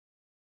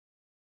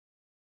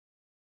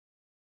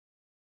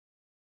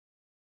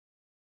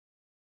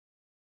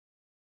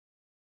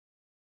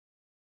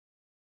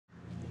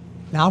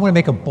Now I'm going to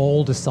make a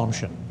bold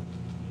assumption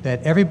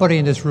that everybody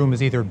in this room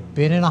has either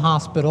been in a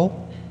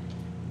hospital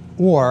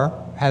or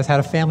has had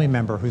a family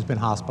member who's been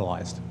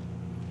hospitalized.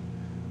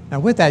 Now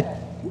with that,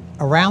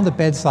 around the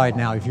bedside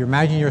now, if you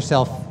imagine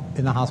yourself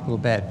in the hospital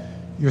bed,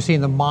 you're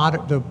seeing the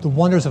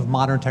wonders of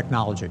modern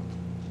technology.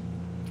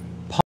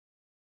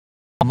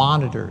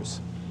 Monitors,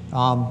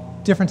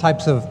 different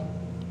types of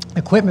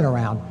equipment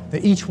around,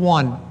 that each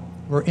one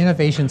were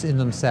innovations in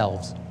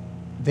themselves,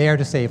 there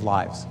to save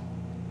lives.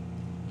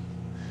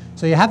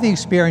 So you have the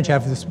experience, you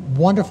have this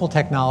wonderful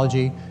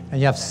technology, and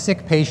you have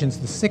sick patients,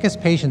 the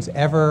sickest patients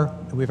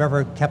we've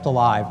ever kept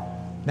alive,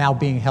 now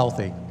being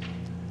healthy.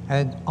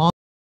 And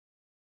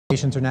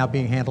patients are now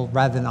being handled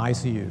rather than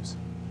ICUs.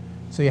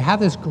 So you have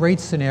this great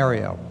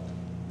scenario.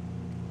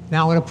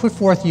 Now I'm going to put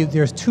forth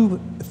there's two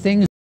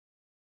things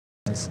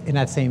in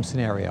that same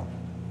scenario.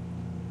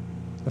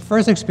 The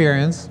first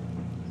experience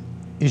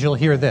is you'll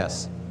hear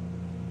this.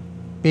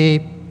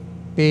 Beep,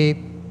 beep,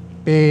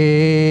 beep.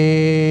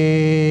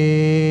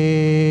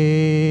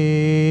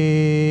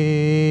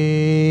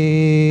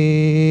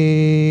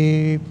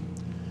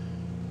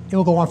 It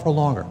will go on for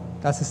longer.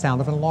 That's the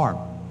sound of an alarm.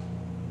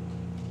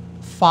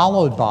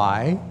 Followed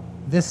by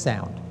this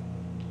sound.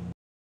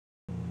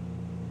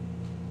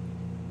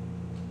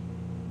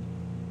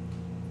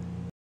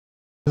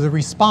 The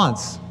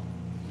response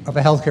of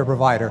a healthcare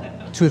provider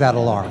to that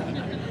alarm.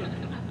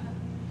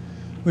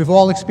 We've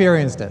all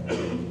experienced it.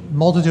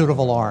 Multitude of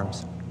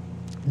alarms.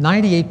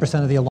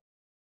 98% of the alarms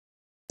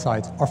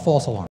are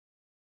false alarms.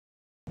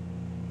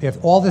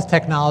 If all this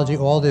technology,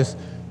 all this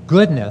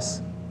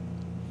goodness,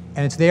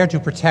 and it's there to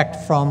protect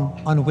from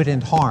unwitting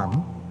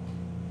harm,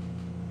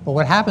 but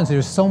what happens is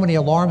there's so many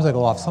alarms that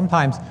go off,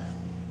 sometimes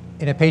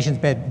in a patient's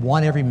bed,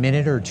 one every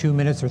minute or 2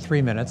 minutes or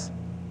 3 minutes.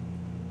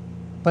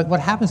 But what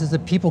happens is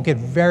that people get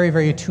very,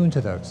 very attuned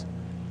to those.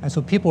 And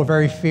so people are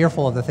very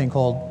fearful of the thing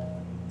called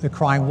the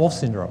crying wolf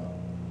syndrome,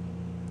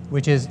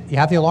 which is you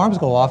have the alarms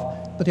go off,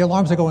 but the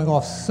alarms are going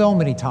off so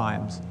many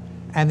times,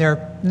 and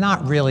they're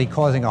not really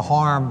causing a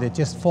harm, they're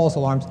just false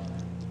alarms.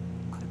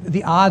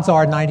 The odds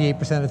are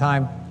 98% of the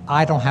time,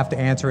 I don't have to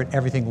answer it,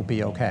 everything will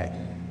be okay.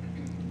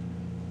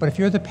 But if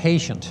you're the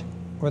patient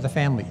or the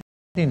family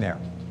sitting there,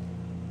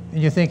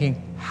 and you're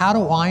thinking, how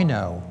do I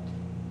know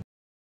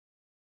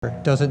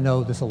doesn't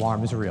know this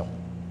alarm is real?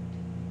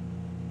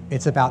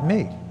 It's about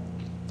me.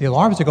 The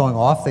alarms are going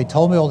off. They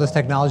told me all this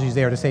technology is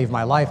there to save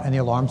my life, and the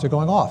alarms are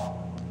going off.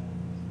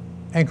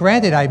 And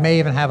granted, I may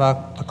even have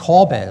a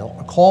call bell.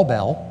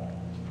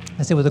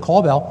 I sit with the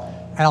call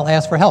bell, and I'll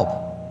ask for help.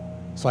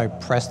 So I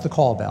press the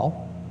call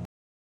bell.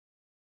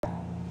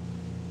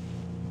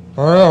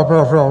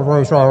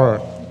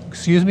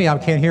 Excuse me, I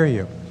can't hear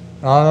you.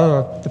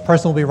 The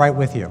person will be right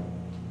with you.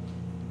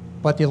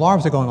 But the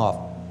alarms are going off.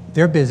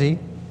 They're busy.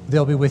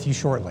 They'll be with you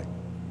shortly.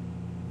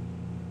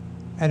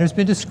 And there's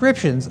been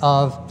descriptions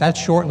of that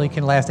shortly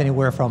can last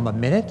anywhere from a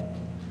minute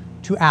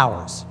to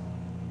hours.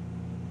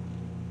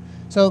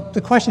 So the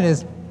question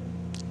is,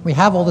 we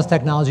have all this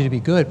technology to be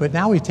good, but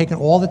now we've taken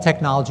all the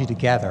technology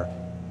together,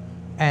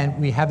 and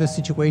we have this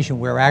situation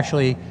where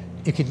actually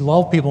it could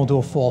lull people into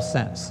a false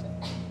sense.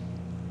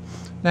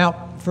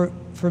 Now, for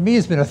me,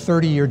 it's been a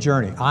 30-year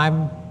journey.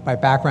 I'm, by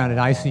background, an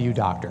ICU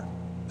doctor,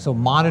 so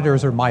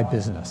monitors are my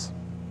business.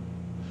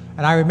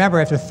 And I remember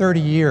after 30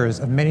 years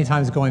of many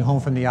times going home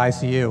from the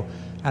ICU,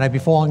 and I'd be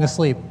falling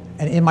asleep,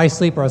 and in my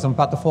sleep, or as I'm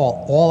about to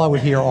fall, all I would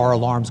hear are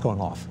alarms going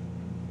off.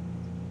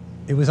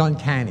 It was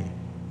uncanny.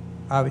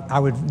 I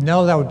would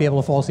know that I would be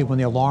able to fall asleep when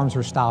the alarms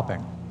were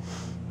stopping.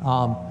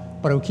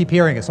 But I would keep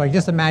hearing it. So I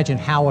just imagine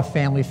how a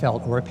family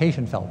felt or a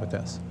patient felt with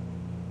this.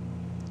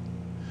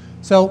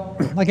 So,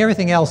 like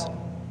everything else,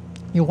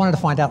 you wanted to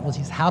find out, well,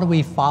 geez, how do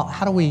we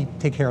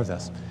take care of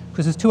this?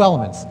 Because there's two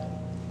elements: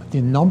 the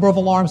number of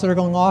alarms that are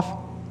going off,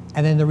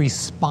 and then the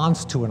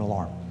response to an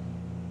alarm.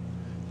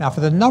 Now,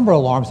 for the number of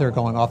alarms that are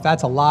going off,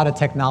 that's a lot of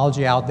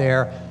technology out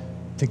there.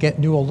 To get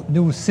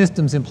new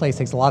systems in place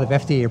takes a lot of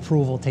FDA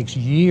approval. It takes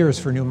years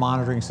for new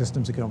monitoring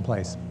systems to go in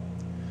place.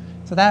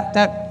 So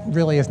that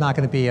really is not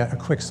going to be a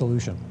quick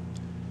solution.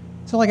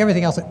 So like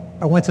everything else,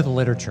 I went to the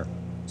literature.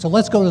 So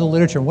let's go to the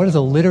literature. What does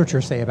the literature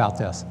say about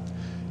this?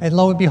 And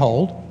lo and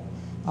behold,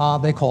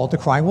 they call it the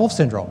crying wolf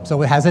syndrome.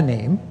 So it has a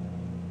name,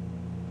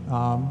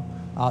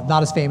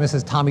 not as famous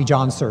as Tommy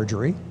John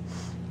surgery,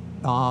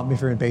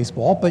 if you're in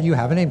baseball, but you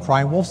have a name,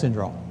 crying wolf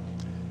syndrome.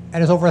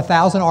 And there's over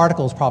 1,000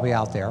 articles probably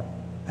out there,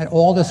 and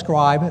all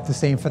describe the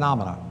same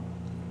phenomena.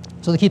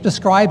 So they keep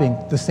describing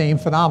the same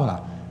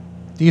phenomena.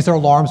 These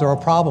alarms are a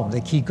problem.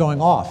 They keep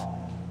going off.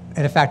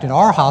 And in fact, in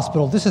our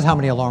hospital, this is how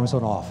many alarms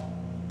went off.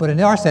 But in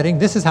our setting,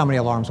 this is how many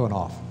alarms went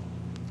off.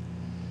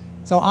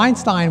 So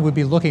Einstein would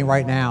be looking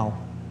right now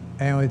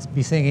and would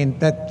be singing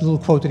that little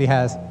quote that he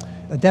has,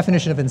 the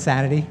definition of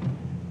insanity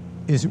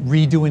is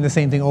redoing the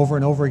same thing over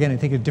and over again and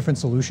thinking of a different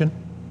solution.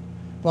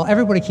 Well,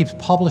 everybody keeps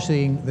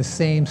publishing the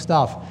same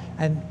stuff,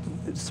 and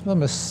some of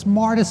the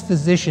smartest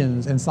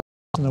physicians and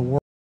scientists in the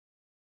world,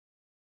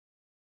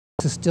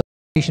 this is still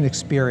patient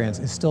experience,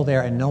 is still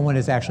there, and no one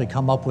has actually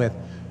come up with,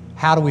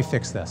 how do we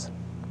fix this?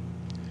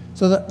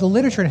 So the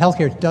literature in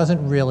healthcare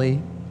doesn't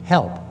really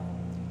help.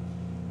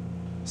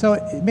 So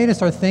it made us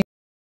start thinking,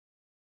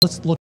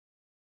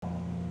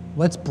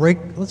 let's break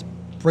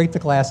the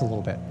glass a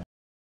little bit.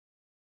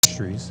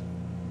 Industries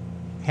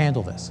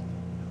handle this.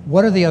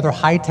 What are the other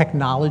high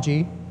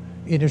technology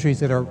industries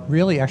that are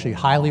really actually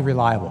highly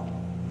reliable?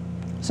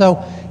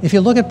 So if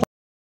you look at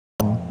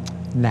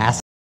NASA,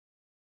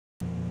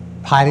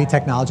 highly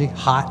technology,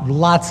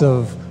 lots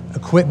of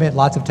equipment,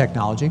 lots of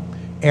technology,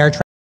 air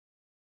traffic,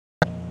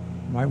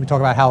 right? We talk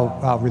about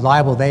how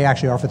reliable they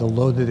actually are for the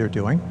load that they're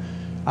doing.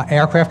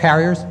 Aircraft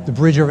carriers, the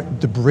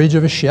bridge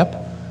of a ship,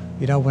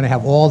 you know, when they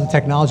have all the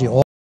technology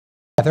all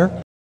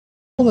together,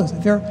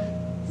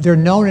 they're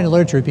known in the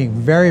literature as being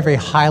very, very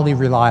highly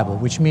reliable,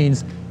 which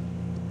means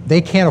they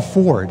can't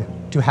afford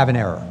to have an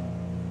error.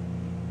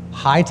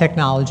 High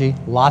technology,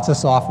 lots of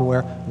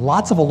software,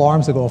 lots of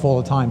alarms that go off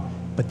all the time,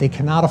 but they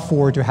cannot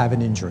afford to have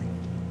an injury.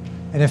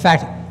 And in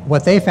fact,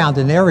 what they found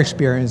in their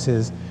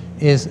experiences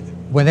is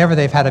whenever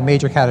they've had a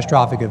major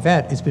catastrophic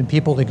event, it's been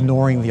people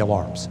ignoring the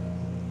alarms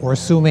or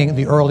assuming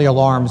the early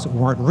alarms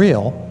weren't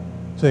real,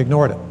 so they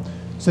ignored it.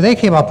 So they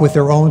came up with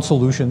their own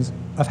solutions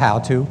of how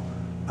to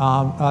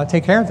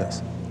take care of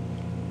this.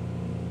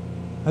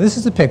 Now this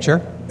is a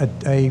picture,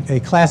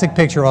 a classic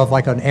picture of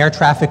like an air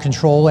traffic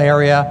control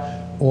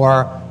area,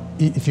 or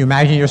if you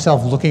imagine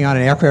yourself looking on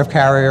an aircraft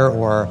carrier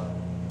or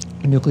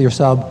a nuclear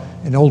sub.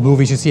 In old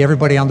movies, you see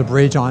everybody on the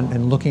bridge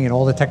and looking at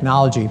all the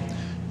technology.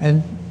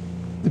 And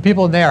the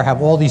people in there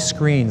have all these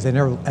screens,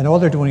 and all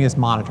they're doing is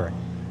monitoring.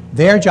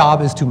 Their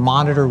job is to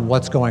monitor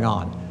what's going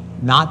on,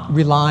 not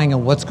relying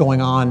on what's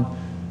going on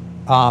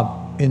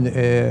in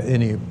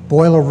the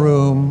boiler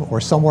room or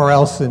somewhere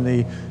else in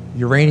the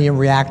uranium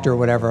reactor or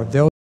whatever.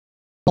 They'll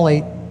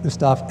simulate the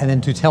stuff and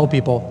then to tell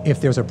people if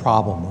there's a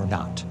problem or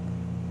not.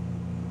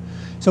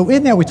 So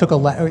in there, we took a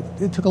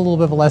little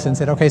bit of a lesson and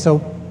said, okay,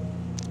 so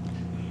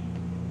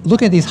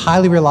look at these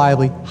highly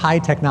reliably, high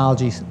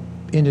technology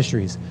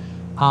industries.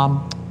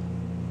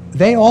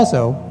 They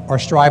also are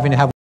striving to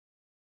have,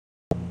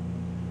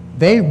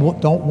 they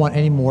don't want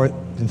any more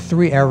than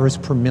 3 errors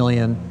per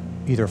million,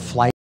 either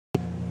flight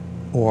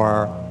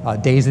or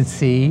days at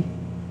sea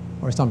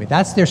or something.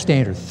 That's their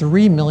standard,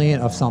 3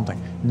 million of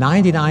something.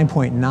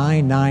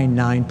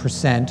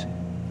 99.999%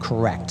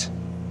 correct.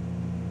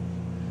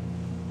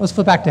 Let's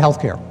flip back to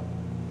healthcare.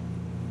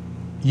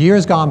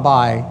 Years gone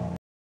by,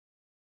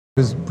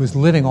 was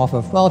living off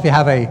of, well, if you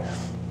have a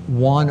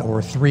 1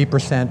 or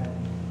 3%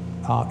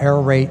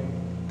 error rate,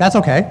 that's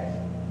okay.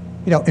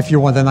 You know, if you're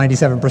one of the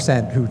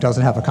 97% who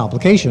doesn't have a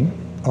complication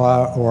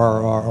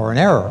or an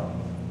error.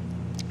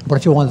 But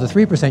if you're one of the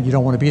 3%, you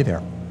don't want to be there.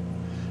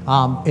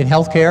 In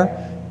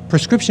healthcare,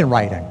 prescription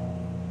writing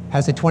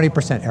has a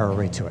 20% error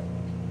rate to it.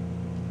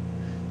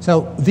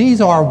 So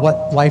these are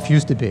what life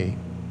used to be.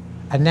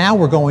 And now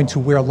we're going to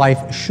where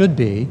life should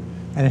be,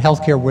 and in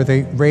healthcare where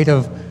the rate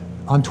of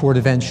untoward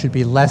events should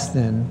be less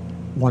than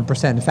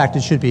 1%. In fact,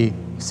 it should be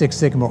 6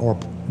 sigma or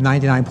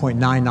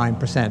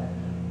 99.99%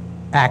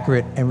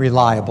 accurate and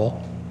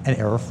reliable and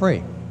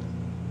error-free.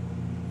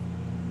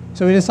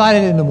 So we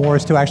decided in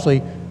Nemours to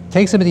actually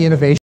take some of the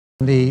innovation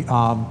in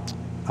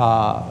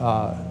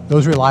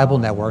those reliable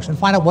networks and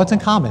find out what's in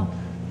common.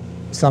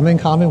 Something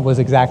in common was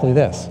exactly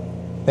this.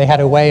 They had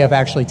a way of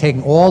actually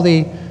taking all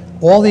the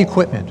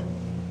equipment,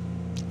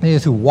 either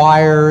through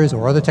wires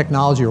or other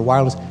technology or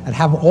wireless, and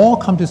have them all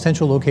come to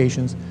central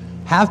locations,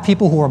 have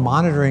people who are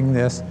monitoring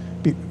this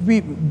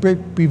be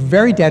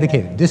very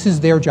dedicated. This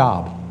is their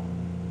job.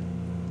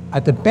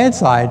 At the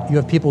bedside, you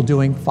have people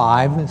doing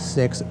 5,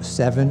 6,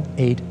 7,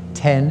 8,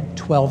 10,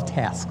 12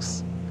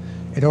 tasks.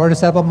 In order to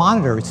set up a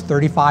monitor, it's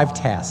 35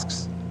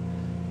 tasks.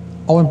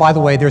 Oh, and by the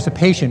way, there's a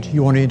patient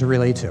you want to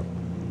interrelate to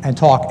and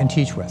talk and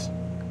teach with.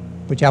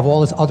 But you have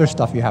all this other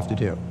stuff you have to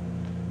do.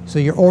 So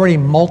you're already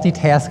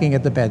multitasking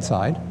at the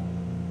bedside,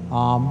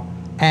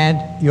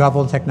 and you have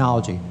all the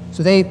technology.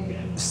 So they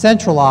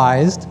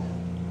centralized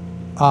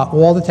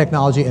all the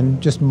technology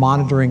and just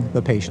monitoring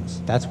the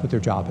patients. That's what their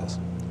job is.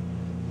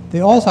 They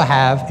also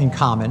have in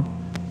common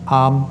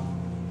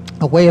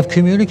a way of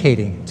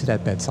communicating to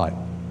that bedside.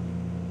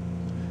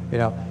 You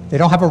know, they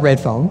don't have a red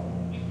phone.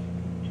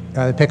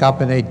 They pick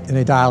up and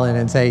they dial in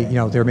and say, you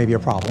know, there may be a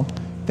problem.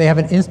 They have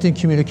an instant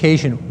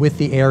communication with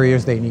the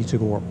areas they need to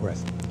go work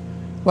with.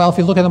 Well, if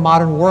you look at the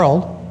modern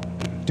world,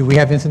 do we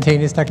have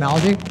instantaneous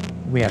technology?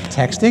 We have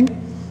texting.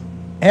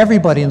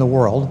 Everybody in the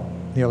world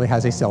nearly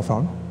has a cell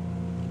phone.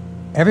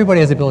 Everybody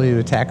has the ability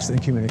to text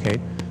and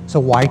communicate. So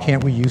why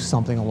can't we use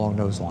something along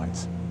those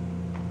lines?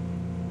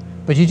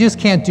 But you just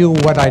can't do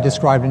what I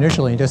described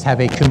initially and just have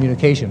a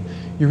communication.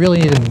 You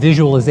really need a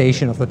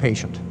visualization of the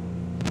patient.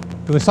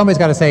 Because somebody's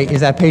got to say,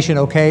 is that patient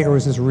okay, or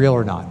is this real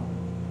or not?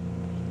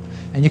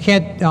 And you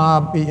can't,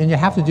 and you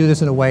have to do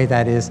this in a way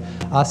that is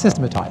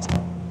systematized.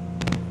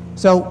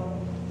 So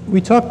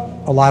we took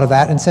a lot of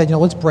that and said, you know,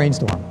 let's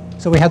brainstorm.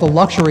 So we had the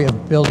luxury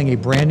of building a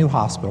brand new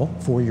hospital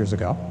 4 years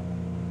ago,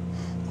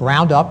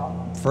 ground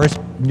up, first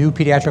new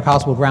pediatric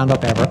hospital ground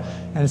up ever,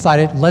 and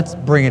decided, let's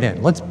bring it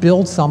in. Let's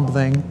build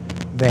something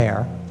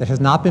there that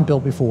has not been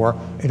built before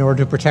in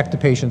order to protect the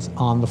patients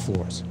on the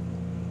floors.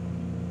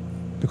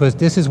 Because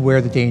this is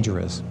where the danger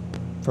is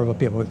for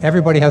people.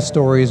 Everybody has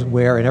stories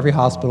where in every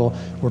hospital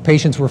where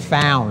patients were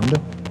found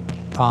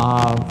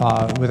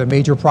with a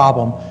major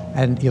problem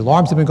and the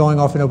alarms have been going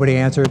off and nobody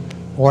answered,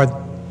 or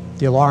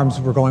the alarms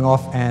were going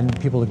off and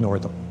people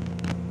ignored them.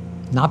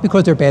 Not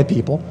because they're bad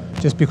people,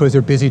 just because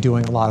they're busy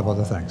doing a lot of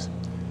other things.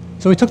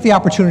 So we took the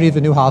opportunity of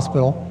the new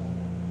hospital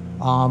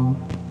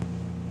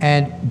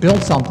and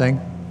built something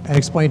and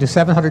explained to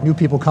 700 new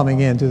people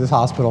coming into this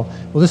hospital,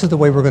 well, this is the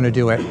way we're going to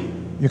do it.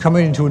 You're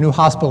coming into a new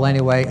hospital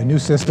anyway, a new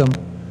system.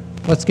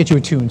 Let's get you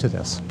attuned to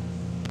this.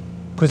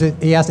 Because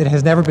yes, it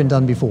has never been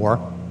done before,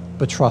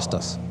 but trust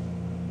us,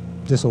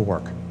 this will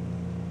work.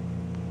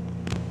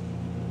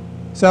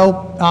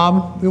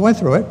 So we went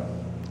through it,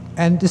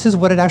 and this is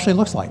what it actually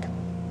looks like.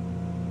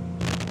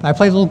 I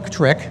played a little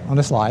trick on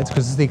the slides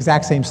because it's the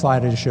exact same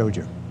slide I just showed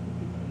you.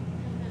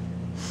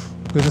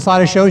 Because the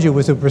slide I showed you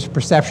was a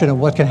perception of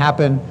what can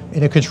happen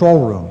in a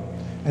control room.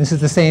 And this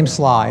is the same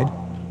slide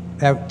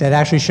that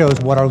actually shows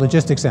what our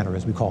logistics center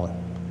is, we call it.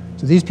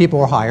 So these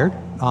people are hired,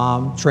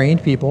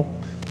 trained people,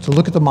 to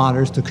look at the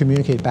monitors to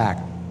communicate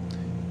back.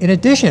 In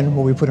addition,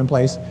 what we put in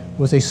place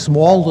was a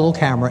small little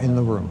camera in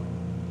the room.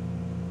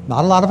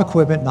 Not a lot of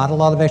equipment, not a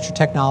lot of extra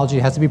technology,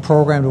 it has to be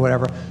programmed or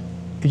whatever.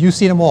 You've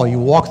seen them all. You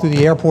walk through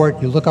the airport,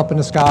 you look up in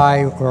the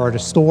sky, or at a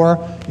store,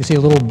 you see a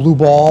little blue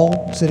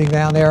ball sitting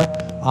down there,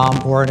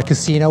 or in a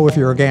casino if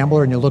you're a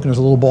gambler and you're looking, there's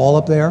a little ball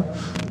up there.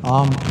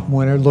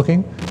 When you're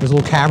looking, there's a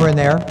little camera in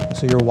there,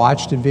 so you're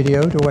watched and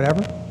videoed or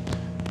whatever.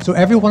 So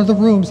every one of the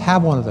rooms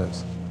have one of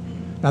those.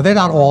 Now they're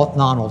not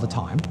on all the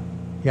time.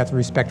 You have to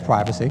respect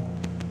privacy.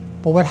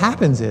 But what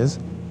happens is,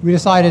 we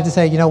decided to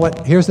say, you know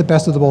what, here's the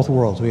best of the both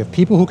worlds. We have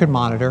people who can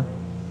monitor.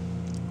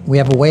 We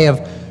have a way of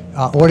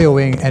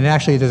audioing, and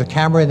actually there's a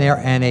camera in there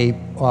and a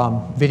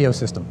video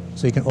system.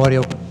 So you can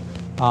audio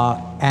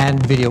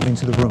and video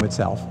into the room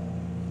itself.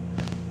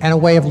 And a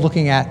way of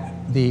looking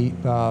at the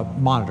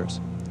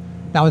monitors.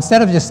 Now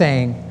instead of just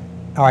saying,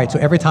 all right, so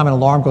every time an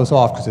alarm goes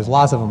off, because there's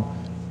lots of them,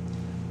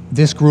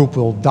 this group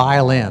will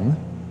dial in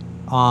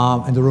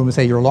in the room and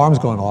say, your alarm's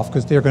going off,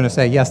 because they're going to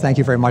say, yes, thank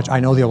you very much, I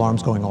know the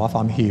alarm's going off,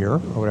 I'm here, or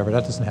whatever,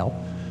 that doesn't help.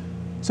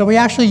 So we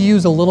actually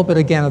use a little bit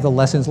again of the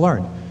lessons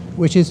learned,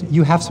 which is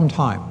you have some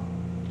time.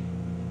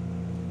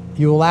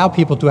 You allow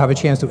people to have a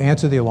chance to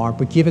answer the alarm,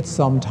 but give it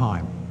some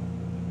time.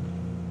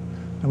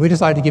 And we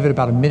decided to give it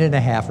about a minute and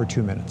a half or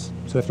 2 minutes.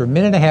 So after a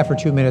minute and a half or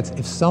 2 minutes,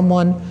 if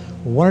someone,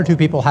 one or two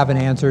people haven't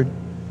answered,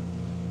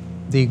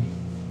 the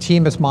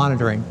team that's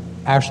monitoring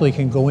actually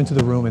can go into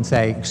the room and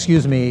say,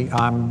 excuse me,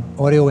 I'm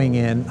audioing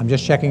in, I'm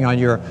just checking on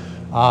your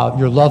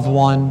loved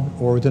one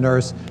or the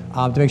nurse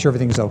to make sure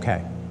everything's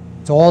okay.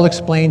 It's all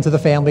explained to the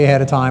family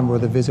ahead of time or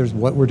the visitors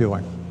what we're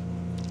doing.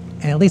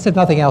 And at least if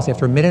nothing else,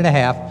 after a minute and a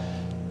half,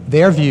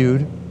 they're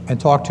viewed and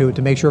talked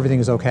to make sure everything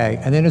is okay.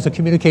 And then there's a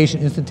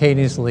communication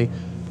instantaneously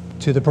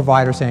to the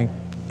provider saying,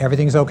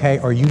 everything's okay,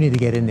 or you need to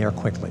get in there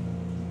quickly.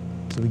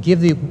 So we give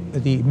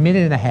the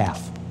minute and a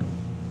half,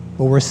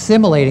 but we're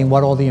simulating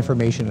what all the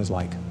information is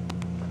like.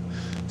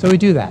 So we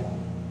do that.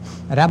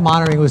 And that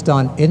monitoring was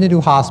done in the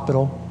new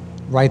hospital,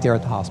 right there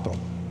at the hospital.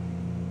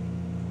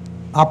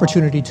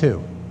 Opportunity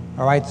 2,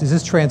 all right, is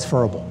this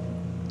transferable?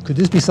 Could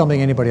this be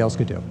something anybody else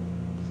could do?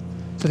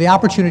 So the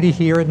opportunity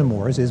here at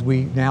Nemours is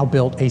we now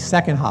built a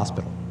second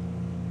hospital,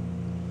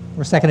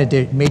 or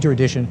second major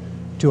addition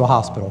to a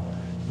hospital,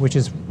 which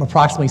is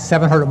approximately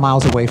 700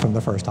 miles away from the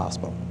first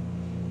hospital.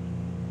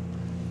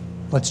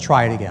 Let's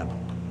try it again.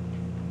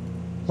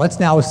 Let's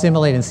now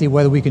assimilate and see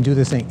whether we can do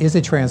this thing. Is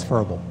it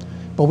transferable?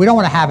 But we don't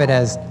want to have it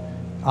as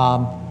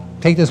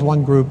take this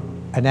one group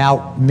and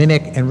now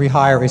mimic and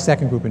rehire a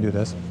second group and do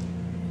this.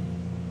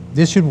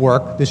 This should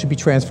work. This should be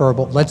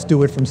transferable. Let's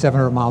do it from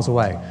 700 miles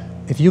away.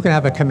 If you can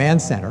have a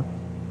command center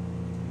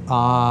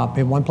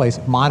in one place,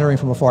 monitoring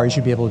from afar, you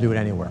should be able to do it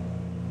anywhere.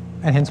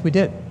 And hence we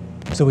did.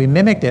 So we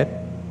mimicked it,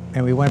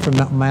 and we went from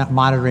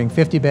monitoring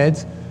 50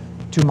 beds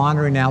to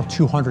monitoring now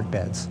 200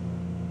 beds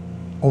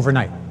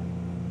overnight.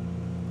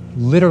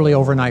 Literally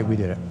overnight we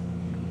did it.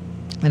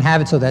 And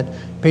have it so that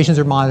patients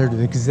are monitored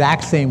the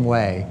exact same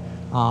way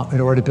in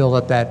order to build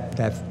up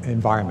that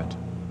environment.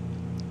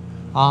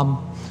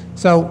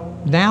 So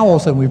now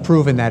also we've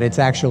proven that it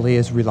actually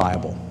is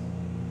reliable.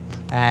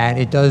 And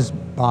it does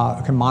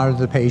can monitor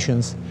the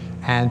patients,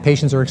 and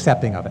patients are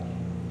accepting of it.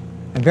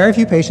 And very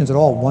few patients at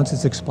all, once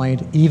it's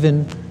explained,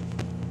 even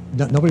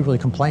nobody really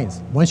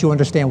complains. Once you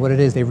understand what it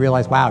is, they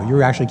realize, wow,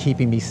 you're actually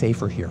keeping me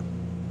safer here.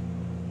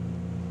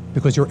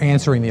 Because you're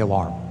answering the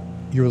alarm.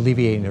 You're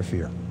alleviating their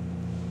fear.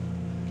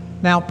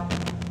 Now,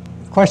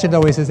 the question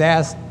always is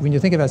asked, when you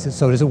think about it,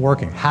 so is it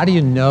working? How do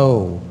you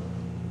know,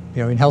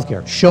 in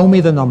healthcare? Show me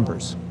the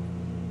numbers.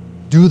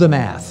 Do the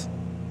math.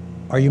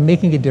 Are you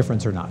making a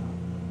difference or not?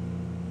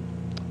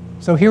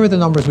 So here are the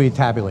numbers we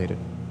tabulated.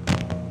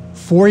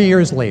 4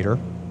 years later,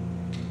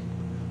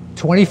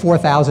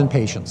 24,000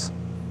 patients,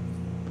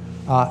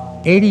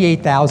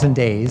 88,000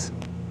 days,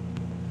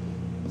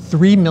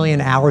 3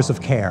 million hours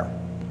of care,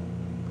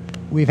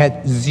 We've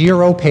had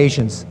 0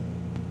 patients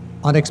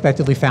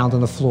unexpectedly found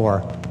on the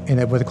floor in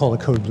what they call a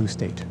code blue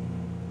state.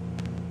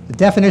 The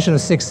definition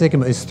of Six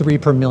Sigma is 3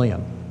 per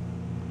million.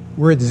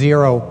 We're at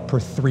 0 per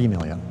 3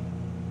 million.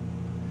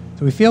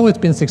 So we feel it's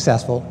been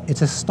successful.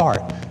 It's a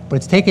start, but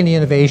it's taken the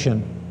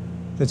innovation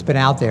that's been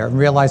out there and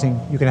realizing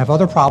you can have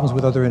other problems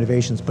with other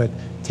innovations, but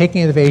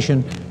taking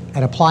innovation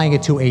and applying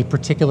it to a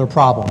particular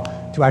problem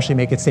to actually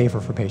make it safer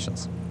for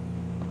patients.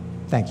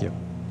 Thank you.